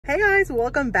Hey guys,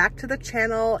 welcome back to the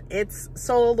channel. It's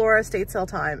Solo Laura estate sale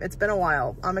time. It's been a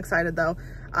while. I'm excited though.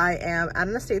 I am at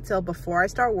an estate sale before I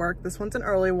start work. This one's an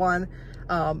early one.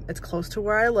 It's close to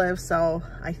where I live, so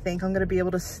I think I'm gonna be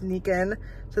able to sneak in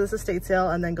to this estate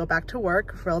sale and then go back to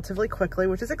work relatively quickly,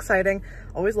 which is exciting.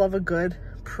 Always love a good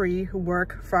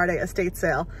pre-work Friday estate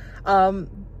sale.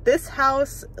 This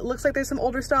house looks like there's some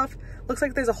older stuff. Looks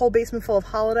like there's a whole basement full of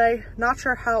holiday. Not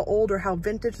sure how old or how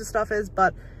vintage the stuff is,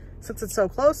 but since it's so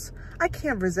close, I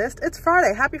can't resist. It's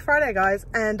Friday. Happy Friday, guys.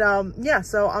 And yeah,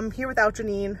 so I'm here without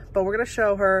Janine, but we're gonna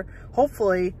show her,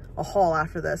 hopefully, a haul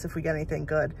after this if we get anything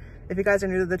good. If you guys are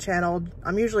new to the channel,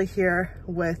 I'm usually here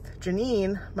with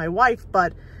Janine, my wife,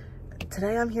 but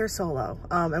today I'm here solo.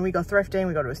 And we go thrifting,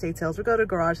 we go to estate sales, we go to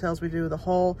garage sales, we do the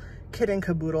whole kit and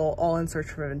caboodle, all in search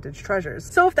for vintage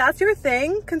treasures. So if that's your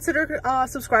thing, consider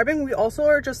subscribing. We also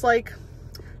are just like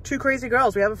two crazy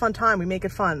girls. We have a fun time. We make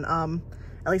it fun.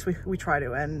 At least we try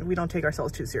to, and we don't take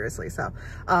ourselves too seriously. So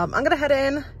I'm gonna head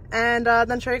in and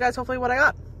then show you guys hopefully what I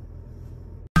got.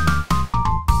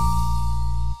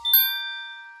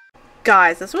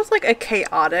 Guys, this was like a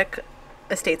chaotic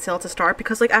estate sale to start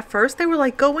because like at first they were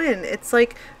like, go in, it's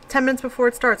like 10 minutes before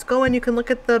it starts, go in, you can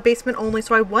look at the basement only.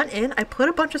 So I went in, I put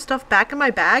a bunch of stuff back in my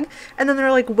bag, and then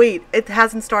they're like, wait, it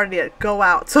hasn't started yet, go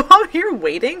out. So I'm here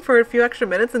waiting for a few extra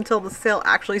minutes until the sale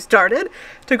actually started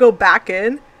to go back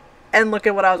in and look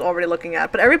at what I was already looking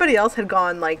at. But everybody else had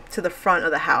gone like to the front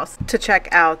of the house to check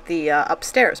out the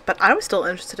upstairs. But I was still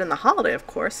interested in the holiday, of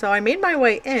course. So I made my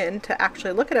way in to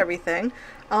actually look at everything.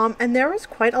 And there was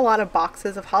quite a lot of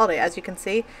boxes of holiday. As you can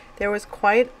see, there was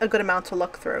quite a good amount to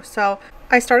look through. So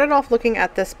I started off looking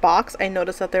at this box. I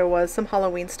noticed that there was some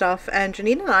Halloween stuff, and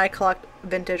Janine and I collect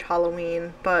vintage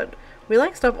Halloween, but we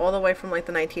like stuff all the way from like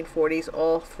the 1940s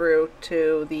all through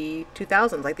to the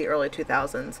 2000s, like the early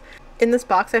 2000s. In this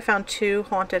box, I found two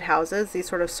haunted houses. These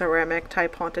sort of ceramic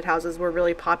type haunted houses were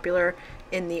really popular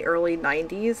in the early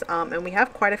 90s, and we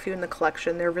have quite a few in the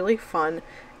collection. They're really fun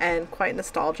and quite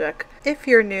nostalgic. If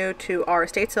you're new to our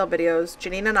estate sale videos,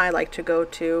 Janine and I like to go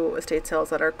to estate sales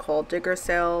that are called digger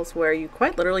sales, where you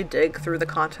quite literally dig through the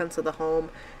contents of the home.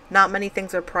 Not many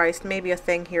things are priced, maybe a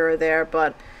thing here or there,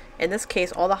 but in this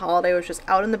case, all the holiday was just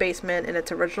out in the basement in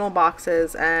its original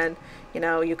boxes, and you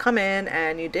know, you come in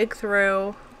and you dig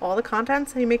through all the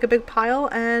contents and you make a big pile,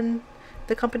 and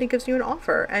the company gives you an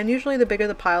offer. And usually the bigger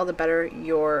the pile, the better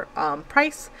your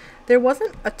price. There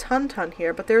wasn't a ton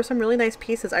here, but there were some really nice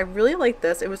pieces. I really like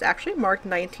this. It was actually marked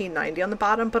 1990 on the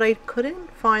bottom, but I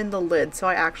couldn't find the lid, so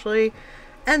I actually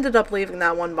ended up leaving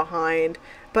that one behind.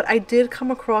 But I did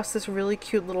come across this really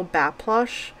cute little bat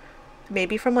plush,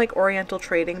 maybe from like Oriental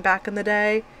Trading back in the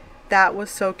day. That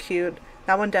was so cute.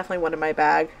 That one definitely went in my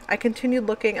bag. I continued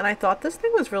looking and I thought this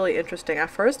thing was really interesting. At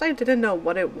first I didn't know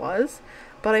what it was,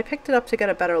 but I picked it up to get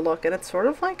a better look, and it's sort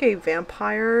of like a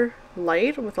vampire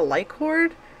light with a light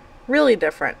cord. Really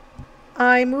different.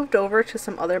 I moved over to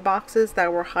some other boxes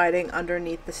that were hiding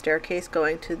underneath the staircase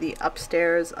going to the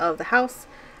upstairs of the house,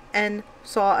 and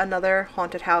saw another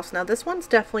haunted house. Now this one's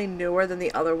definitely newer than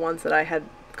the other ones that I had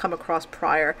come across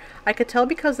prior. I could tell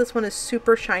because this one is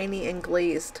super shiny and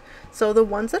glazed. So the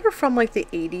ones that are from like the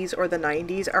 80s or the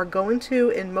 90s are going to,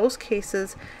 in most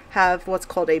cases, have what's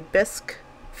called a bisque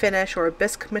finish or a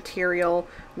bisque material,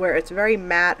 where it's very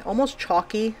matte, almost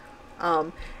chalky.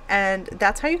 And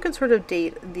that's how you can sort of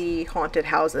date the haunted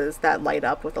houses that light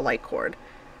up with a light cord.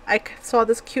 I saw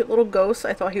this cute little ghost.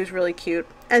 I thought he was really cute.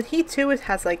 And he too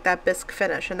has like that bisque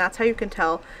finish, and that's how you can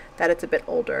tell that it's a bit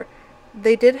older.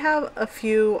 They did have a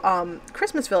few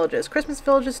Christmas villages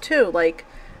too. Like,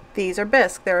 these are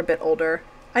bisque, they're a bit older.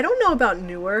 I don't know about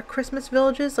newer Christmas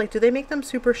villages. Like, do they make them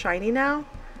super shiny now?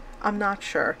 I'm not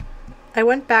sure. I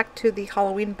went back to the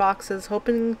Halloween boxes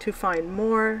hoping to find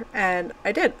more, and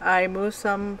I did. I moved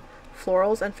some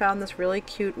florals and found this really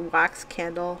cute wax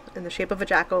candle in the shape of a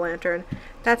jack-o'-lantern.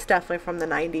 That's definitely from the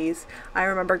 90s. I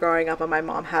remember growing up and my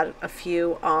mom had a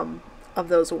few of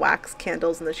those wax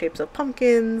candles in the shapes of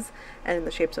pumpkins and in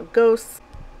the shapes of ghosts.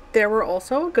 There were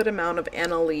also a good amount of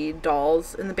Anna Lee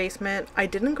dolls in the basement. I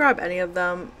didn't grab any of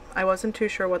them. I wasn't too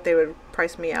sure what they would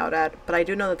price me out at, but I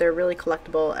do know that they're really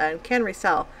collectible and can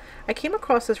resell. I came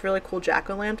across this really cool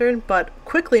jack-o'-lantern, but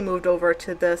quickly moved over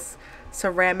to this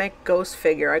ceramic ghost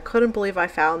figure. I couldn't believe I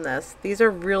found this. These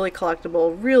are really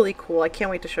collectible, really cool. I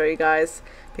can't wait to show you guys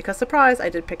because, surprise, I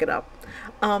did pick it up.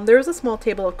 There was a small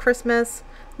table of Christmas.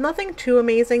 Nothing too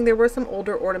amazing. There were some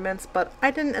older ornaments, but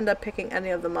I didn't end up picking any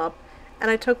of them up. And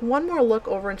I took one more look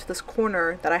over into this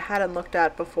corner that I hadn't looked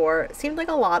at before. It seemed like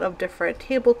a lot of different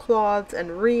tablecloths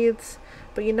and wreaths,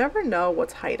 but you never know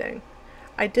what's hiding.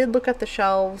 I did look at the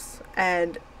shelves,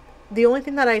 and The only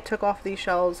thing that I took off these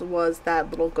shelves was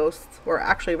that little ghost, or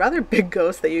actually rather big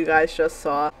ghost that you guys just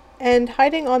saw. And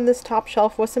hiding on this top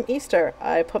shelf was some Easter.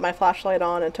 I put my flashlight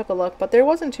on and took a look, but there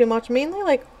wasn't too much, mainly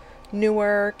like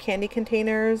newer candy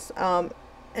containers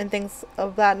and things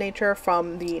of that nature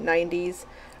from the 90s,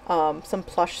 some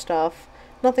plush stuff,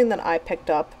 nothing that I picked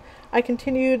up. I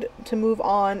continued to move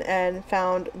on and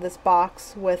found this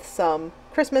box with some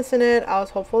Christmas in it. I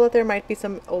was hopeful that there might be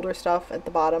some older stuff at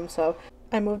the bottom, so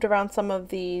I moved around some of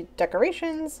the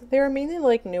decorations. They were mainly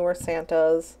like newer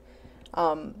Santas,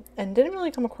 and didn't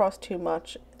really come across too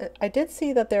much. I did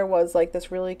see that there was like this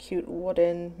really cute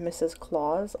wooden Mrs.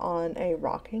 Claus on a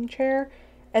rocking chair,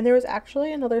 and there was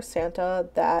actually another Santa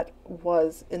that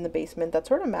was in the basement that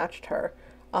sort of matched her.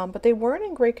 But they weren't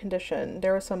in great condition.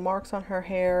 There were some marks on her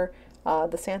hair.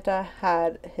 The Santa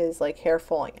had his like hair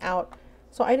falling out.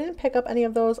 So I didn't pick up any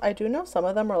of those. I do know some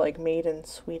of them are like made in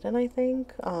Sweden, I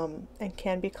think, and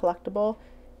can be collectible.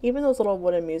 Even those little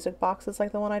wooden music boxes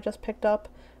like the one I just picked up.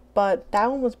 But that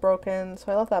one was broken,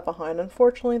 so I left that behind.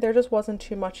 Unfortunately, there just wasn't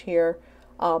too much here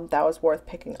that was worth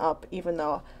picking up, even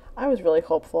though I was really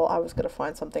hopeful I was going to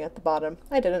find something at the bottom.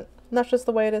 I didn't. And that's just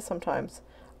the way it is sometimes.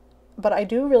 But I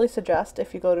do really suggest,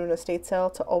 if you go to an estate sale,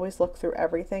 to always look through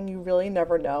everything. You really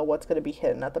never know what's going to be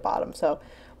hidden at the bottom. So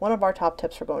one of our top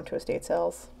tips for going to estate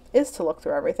sales is to look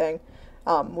through everything.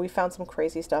 We found some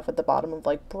crazy stuff at the bottom of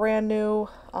like brand new,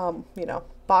 you know,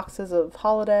 boxes of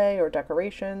holiday or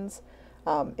decorations.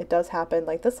 It does happen.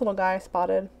 Like this little guy I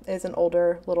spotted is an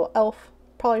older little elf,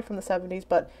 probably from the 70s,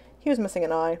 but he was missing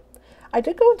an eye. I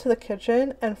did go into the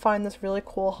kitchen and find this really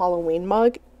cool Halloween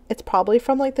mug. It's probably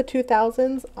from like the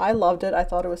 2000s. I loved it. I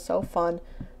thought it was so fun.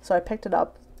 So I picked it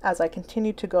up as I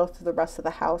continued to go through the rest of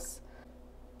the house.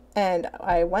 And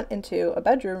I went into a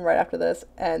bedroom right after this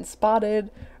and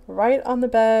spotted right on the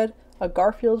bed a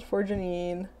Garfield for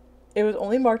Janine. It was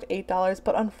only marked $8,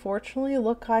 but unfortunately,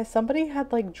 look guys, somebody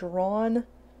had like drawn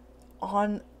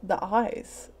on the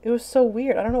eyes. It was so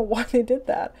weird. I don't know why they did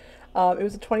that. It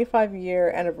was a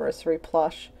 25-year anniversary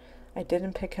plush. I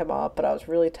didn't pick him up, but I was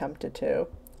really tempted to.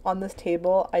 On this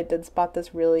table, I did spot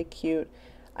this really cute,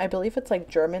 I believe it's like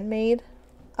German made,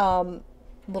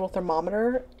 little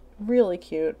thermometer. Really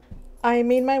cute. I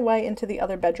made my way into the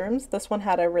other bedrooms. This one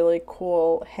had a really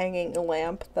cool hanging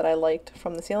lamp that I liked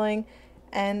from the ceiling,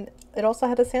 and it also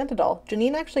had a Santa doll.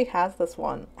 Janine actually has this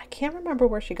one. I can't remember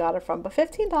where she got it from, but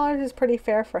 $15 is pretty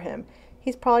fair for him.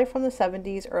 He's probably from the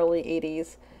 70s, early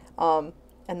 80s.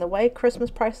 And the way Christmas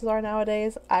prices are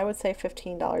nowadays, I would say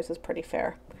 $15 is pretty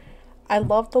fair. I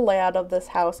loved the layout of this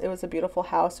house. It was a beautiful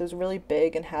house. It was really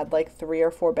big and had like 3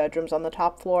 or 4 bedrooms on the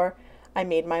top floor. I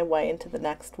made my way into the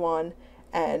next one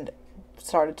and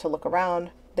started to look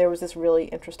around. There was this really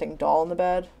interesting doll in the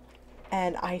bed,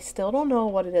 and I still don't know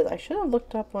what it is. I should have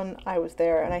looked up when I was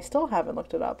there, and I still haven't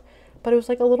looked it up. But it was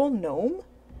like a little gnome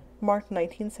marked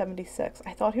 1976.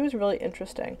 I thought he was really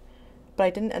interesting, but I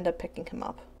didn't end up picking him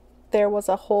up. There was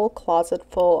a whole closet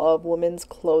full of women's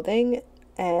clothing,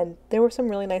 and there were some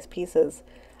really nice pieces.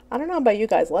 I don't know about you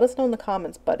guys, let us know in the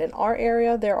comments, but in our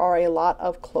area there are a lot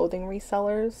of clothing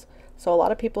resellers. So a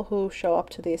lot of people who show up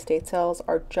to the estate sales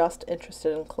are just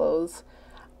interested in clothes.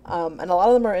 And a lot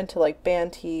of them are into like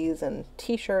band tees and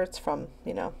t-shirts from,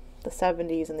 you know, the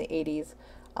 70s and the 80s.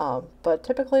 But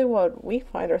typically what we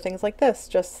find are things like this,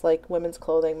 just like women's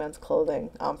clothing, men's clothing,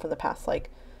 from the past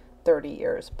like 30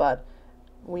 years. But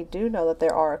we do know that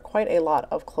there are quite a lot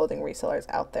of clothing resellers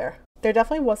out there. There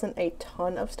definitely wasn't a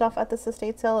ton of stuff at this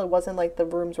estate sale. It wasn't like the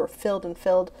rooms were filled and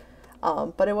filled,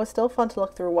 but it was still fun to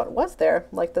look through what was there.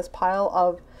 Like this pile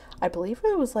of, I believe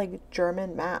it was like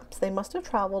German maps. They must have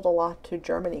traveled a lot to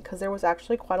Germany because there was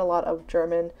actually quite a lot of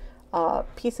German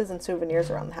pieces and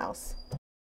souvenirs around the house.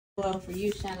 Well, for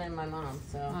you, Shannon, and my mom,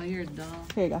 so. Oh, you're a doll.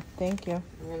 Here you go. Thank you.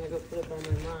 I'm gonna go put it by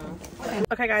my mom.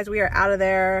 Okay guys, we are out of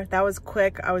there. That was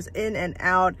quick. I was in and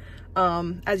out.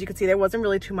 As you can see, there wasn't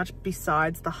really too much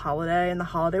besides the holiday, and the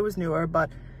holiday was newer, but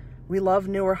we love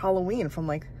newer Halloween from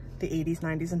like the 80s,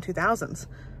 90s, and 2000s.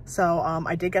 So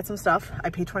I did get some stuff. I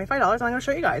paid $25, and I'm gonna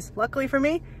show you guys. Luckily for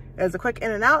me, it was a quick in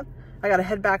and out. I gotta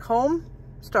head back home,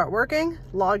 start working,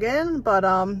 log in, but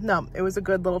no, it was a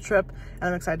good little trip, and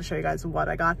I'm excited to show you guys what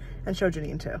I got and show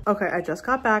Janine too. Okay, I just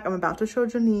got back. I'm about to show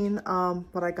Janine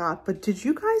what I got, but did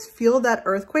you guys feel that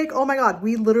earthquake? Oh my God,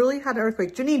 we literally had an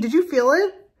earthquake. Janine, did you feel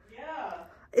it? Yeah.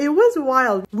 It was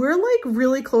wild. We're like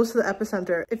really close to the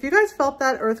epicenter. If you guys felt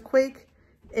that earthquake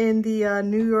in the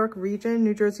New York region,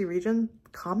 New Jersey region,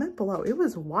 comment below. It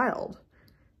was wild.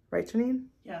 Right, Janine?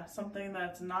 Yeah, something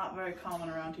that's not very common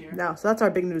around here. No, so that's our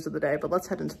big news of the day, but let's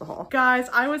head into the haul. Guys,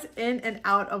 I was in and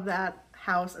out of that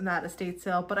house and that estate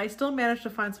sale, but I still managed to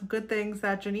find some good things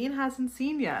that Janine hasn't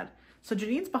seen yet. So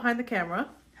Janine's behind the camera.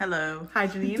 Hello. Hi,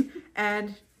 Janine.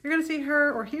 And you're going to see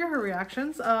her or hear her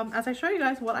reactions as I show you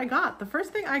guys what I got. The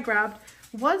first thing I grabbed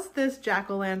was this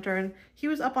jack-o'-lantern. He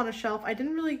was up on a shelf. I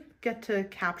didn't really get to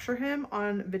capture him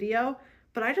on video,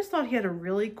 but I just thought he had a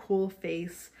really cool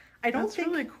face. That's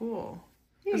really cool.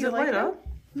 Yeah, does it light up?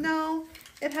 No,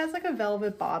 it has like a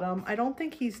velvet bottom. I don't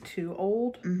think he's too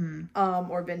old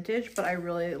or vintage, but I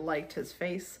really liked his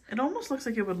face. It almost looks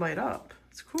like it would light up.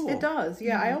 It's cool. It does,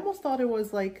 yeah. I almost thought it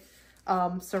was like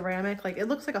ceramic. Like it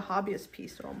looks like a hobbyist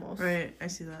piece almost. Right, I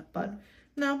see that. But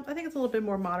no, I think it's a little bit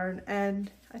more modern. And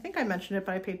I think I mentioned it,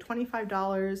 but I paid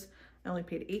 $25. I only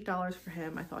paid $8 for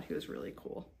him. I thought he was really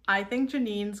cool. I think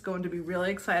Janine's going to be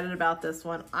really excited about this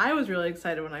one. I was really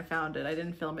excited when I found it. I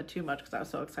didn't film it too much because I was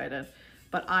so excited.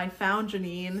 But I found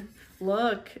Janine.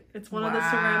 Look, it's one of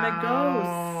the ceramic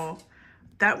ghosts.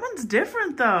 That one's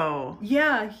different though.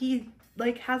 Yeah, he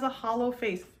like has a hollow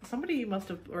face. Somebody must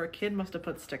have, or a kid must have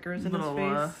put stickers in his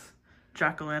face.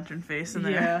 Jack-o'-lantern face in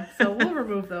there. Yeah, so we'll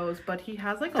remove those, but he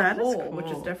has like a hole, cool. which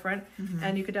is different.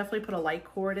 And you could definitely put a light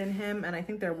cord in him, and I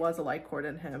think there was a light cord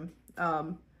in him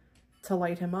to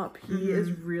light him up. He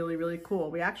is really, really cool.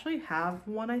 We actually have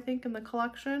one, I think, in the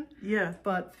collection. Yeah.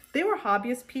 But they were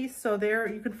hobbyist piece, so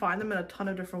you can find them in a ton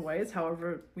of different ways,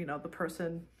 however, you know, the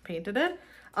person painted it.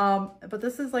 But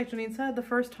this is, like Janine said, the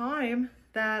first time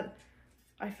that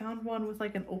I found one with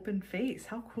like an open face.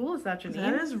 How cool is that, Janine?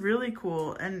 That is really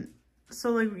cool. And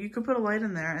so like you could put a light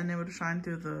in there and it would shine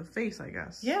through the face, I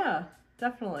guess. Yeah,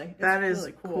 definitely. That is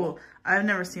really cool. I've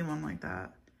never seen one like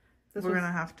that. We're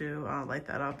gonna have to light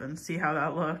that up and see how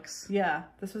that looks. Yeah,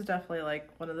 this was definitely like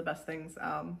one of the best things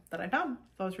that I found.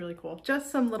 That was really cool.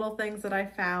 Just some little things that I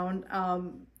found.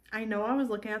 I know I was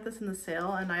looking at this in the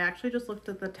sale and I actually just looked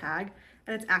at the tag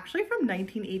and it's actually from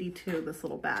 1982, this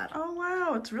little bat. Oh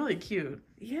wow, it's really cute.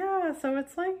 Yeah, so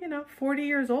it's like, you know, 40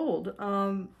 years old.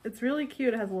 It's really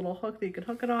cute. It has a little hook that you can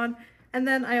hook it on. And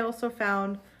then I also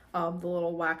found the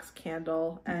little wax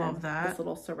candle and this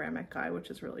little ceramic guy, which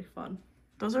is really fun.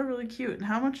 Those are really cute. And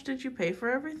how much did you pay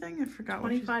for everything? I forgot.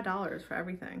 $25 for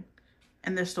everything.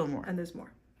 And there's still more. And there's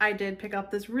more. I did pick up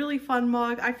this really fun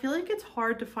mug. I feel like it's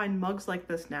hard to find mugs like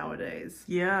this nowadays.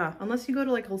 Yeah. Unless you go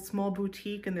to like a small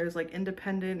boutique and there's like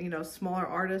independent, you know, smaller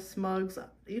artists mugs.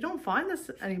 You don't find this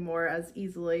anymore as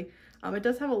easily. It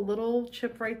does have a little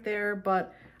chip right there,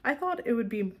 but I thought it would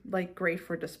be like great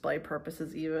for display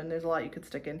purposes even. There's a lot you could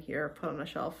stick in here, put on a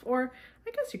shelf, or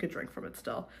I guess you could drink from it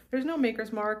still. There's no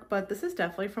maker's mark, but this is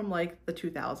definitely from like the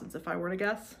 2000s if I were to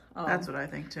guess. That's what I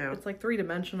think too. It's like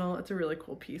three-dimensional. It's a really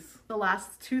cool piece. The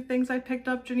last two things I picked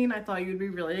up, Janine, I thought you'd be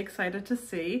really excited to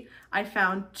see. I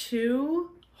found 2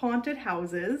 haunted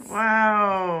houses.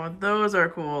 Wow, those are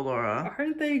cool, Laura.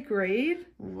 Aren't they great?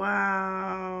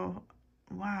 Wow.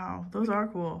 Wow, those are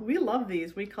cool. We love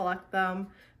these. We collect them.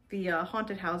 The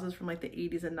haunted houses from like the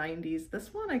 80s and 90s.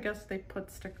 This one, I guess they put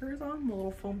stickers on, the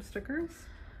little foam stickers.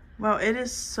 Wow, it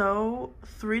is so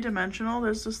three-dimensional.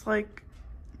 There's just like,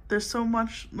 there's so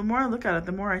much. The more I look at it,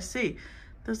 the more I see.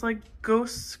 There's like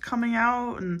ghosts coming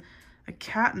out and a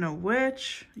cat and a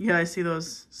witch. Yeah, I see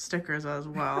those stickers as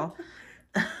well.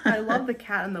 I love the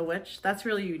cat and the witch. That's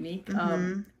really unique.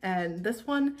 And this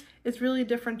one is really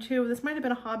different too. This might have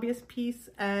been a hobbyist piece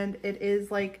and it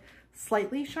is like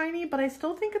slightly shiny, but I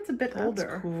still think it's a bit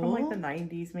older. Cool. From like the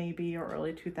 90s maybe or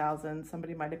early 2000s.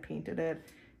 Somebody might have painted it.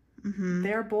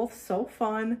 They're both so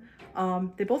fun.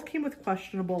 They both came with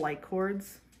questionable light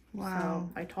cords. Wow.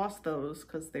 So I tossed those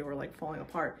because they were like falling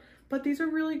apart. But these are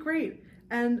really great.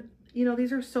 And you know,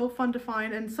 these are so fun to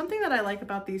find. And something that I like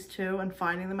about these two and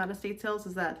finding them at estate sales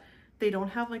is that they don't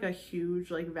have like a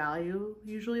huge like value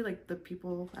usually. Like the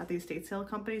people at the estate sale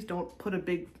companies don't put a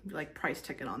big like price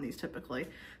ticket on these typically.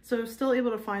 So still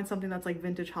able to find something that's like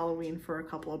vintage Halloween for a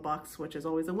couple of bucks, which is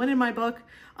always a win in my book.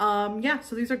 Yeah,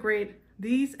 so these are great.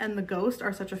 These and the ghost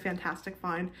are such a fantastic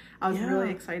find. I was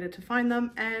really excited to find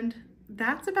them, and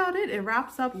that's about it. It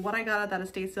wraps up what I got at that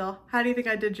estate sale. How do you think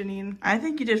I did, Janine? I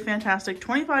think you did fantastic.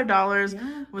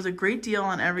 $25 was a great deal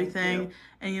on everything.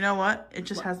 And you know what? It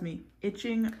just has me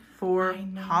itching for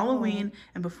Halloween.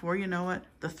 And before you know it,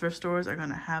 the thrift stores are going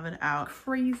to have it out.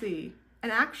 Crazy.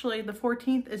 And actually, the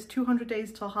 14th is 200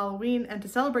 days till Halloween. And to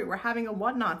celebrate, we're having a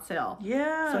Whatnot sale.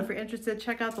 Yeah. So if you're interested,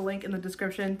 check out the link in the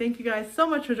description. Thank you guys so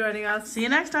much for joining us. See you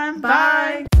next time.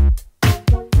 Bye. Bye.